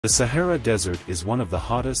The Sahara Desert is one of the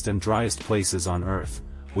hottest and driest places on Earth,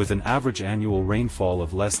 with an average annual rainfall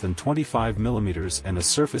of less than 25 millimeters and a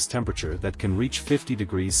surface temperature that can reach 50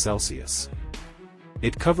 degrees Celsius.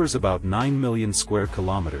 It covers about 9 million square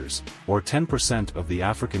kilometers, or 10% of the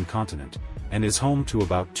African continent, and is home to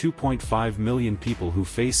about 2.5 million people who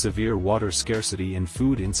face severe water scarcity and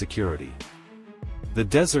food insecurity. The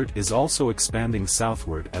desert is also expanding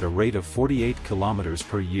southward at a rate of 48 kilometers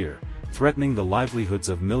per year, threatening the livelihoods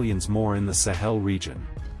of millions more in the Sahel region.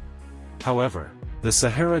 However, the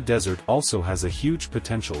Sahara Desert also has a huge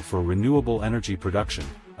potential for renewable energy production,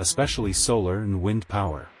 especially solar and wind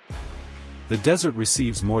power. The desert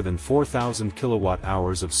receives more than 4,000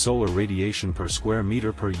 kilowatt-hours of solar radiation per square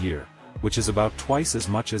meter per year, which is about twice as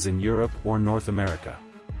much as in Europe or North America.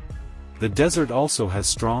 The desert also has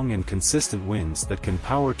strong and consistent winds that can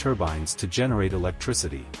power turbines to generate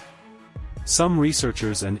electricity. Some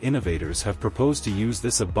researchers and innovators have proposed to use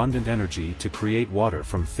this abundant energy to create water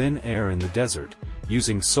from thin air in the desert,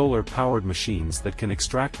 using solar-powered machines that can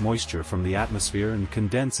extract moisture from the atmosphere and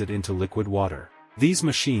condense it into liquid water. These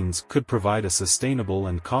machines could provide a sustainable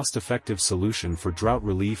and cost-effective solution for drought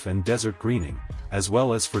relief and desert greening, as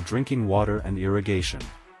well as for drinking water and irrigation.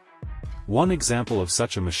 One example of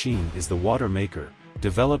such a machine is the water maker,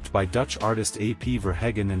 developed by Dutch artist A.P.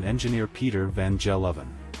 Verhegen and engineer Peter van Gelooven.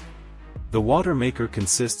 The water maker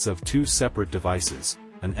consists of two separate devices,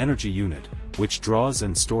 an energy unit, which draws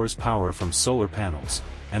and stores power from solar panels,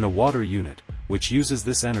 and a water unit, which uses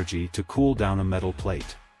this energy to cool down a metal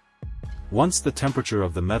plate. Once the temperature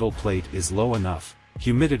of the metal plate is low enough,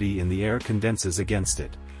 humidity in the air condenses against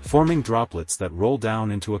it, forming droplets that roll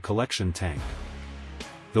down into a collection tank.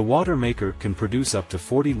 The water maker can produce up to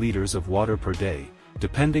 40 liters of water per day,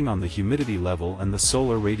 depending on the humidity level and the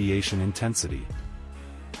solar radiation intensity.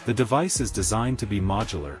 The device is designed to be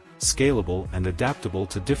modular, scalable and adaptable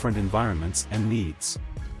to different environments and needs.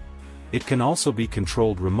 It can also be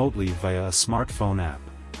controlled remotely via a smartphone app.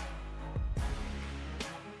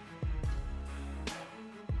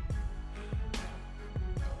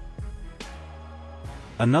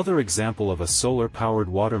 Another example of a solar-powered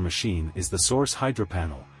water machine is the Source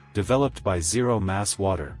Hydropanel, developed by Zero Mass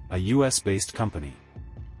Water, a US-based company.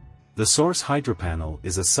 The Source Hydropanel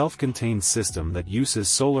is a self-contained system that uses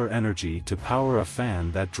solar energy to power a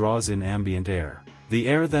fan that draws in ambient air. The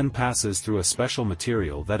air then passes through a special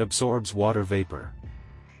material that absorbs water vapor.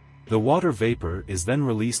 The water vapor is then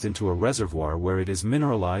released into a reservoir where it is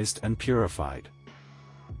mineralized and purified.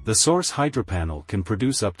 The Source Hydropanel can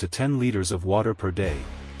produce up to 10 liters of water per day,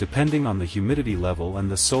 depending on the humidity level and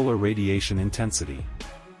the solar radiation intensity.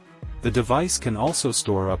 The device can also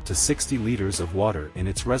store up to 60 liters of water in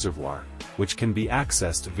its reservoir, which can be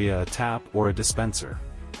accessed via a tap or a dispenser.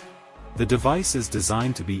 The device is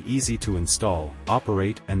designed to be easy to install,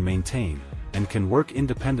 operate and maintain, and can work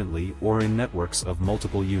independently or in networks of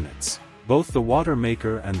multiple units. Both the water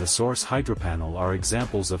maker and the Source Hydropanel are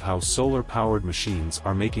examples of how solar-powered machines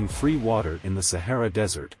are making free water in the Sahara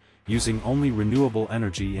Desert, using only renewable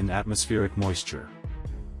energy and atmospheric moisture.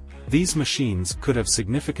 These machines could have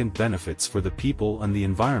significant benefits for the people and the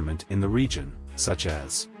environment in the region, such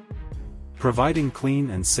as providing clean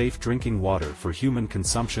and safe drinking water for human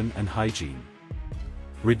consumption and hygiene,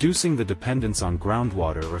 reducing the dependence on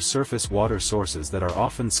groundwater or surface water sources that are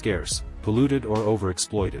often scarce, polluted or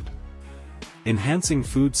overexploited, enhancing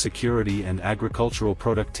food security and agricultural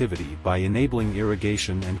productivity by enabling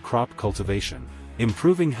irrigation and crop cultivation,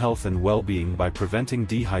 improving health and well-being by preventing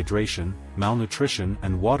dehydration, malnutrition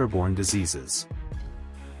and waterborne diseases,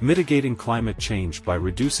 mitigating climate change by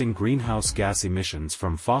reducing greenhouse gas emissions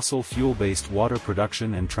from fossil fuel-based water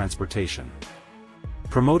production and transportation,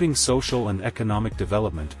 promoting social and economic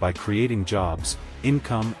development by creating jobs,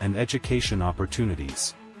 income and education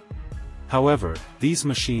opportunities. However, these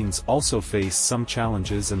machines also face some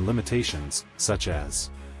challenges and limitations, such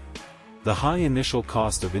as the high initial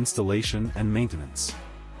cost of installation and maintenance,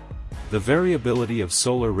 the variability of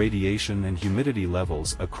solar radiation and humidity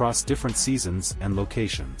levels across different seasons and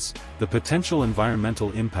locations, the potential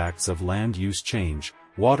environmental impacts of land use change,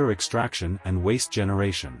 water extraction and waste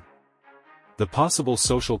generation, the possible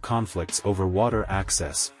social conflicts over water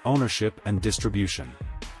access, ownership and distribution.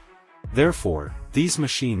 Therefore, these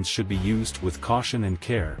machines should be used with caution and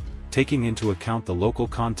care, taking into account the local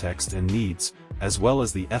context and needs, as well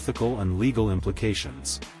as the ethical and legal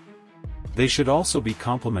implications. They should also be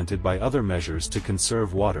complemented by other measures to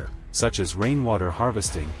conserve water, such as rainwater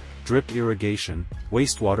harvesting, drip irrigation,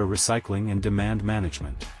 wastewater recycling and demand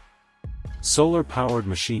management. Solar-powered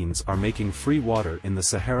machines are making free water in the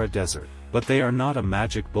Sahara Desert, but they are not a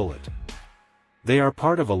magic bullet. They are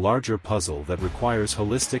part of a larger puzzle that requires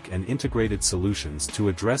holistic and integrated solutions to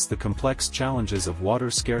address the complex challenges of water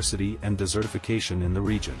scarcity and desertification in the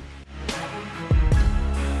region.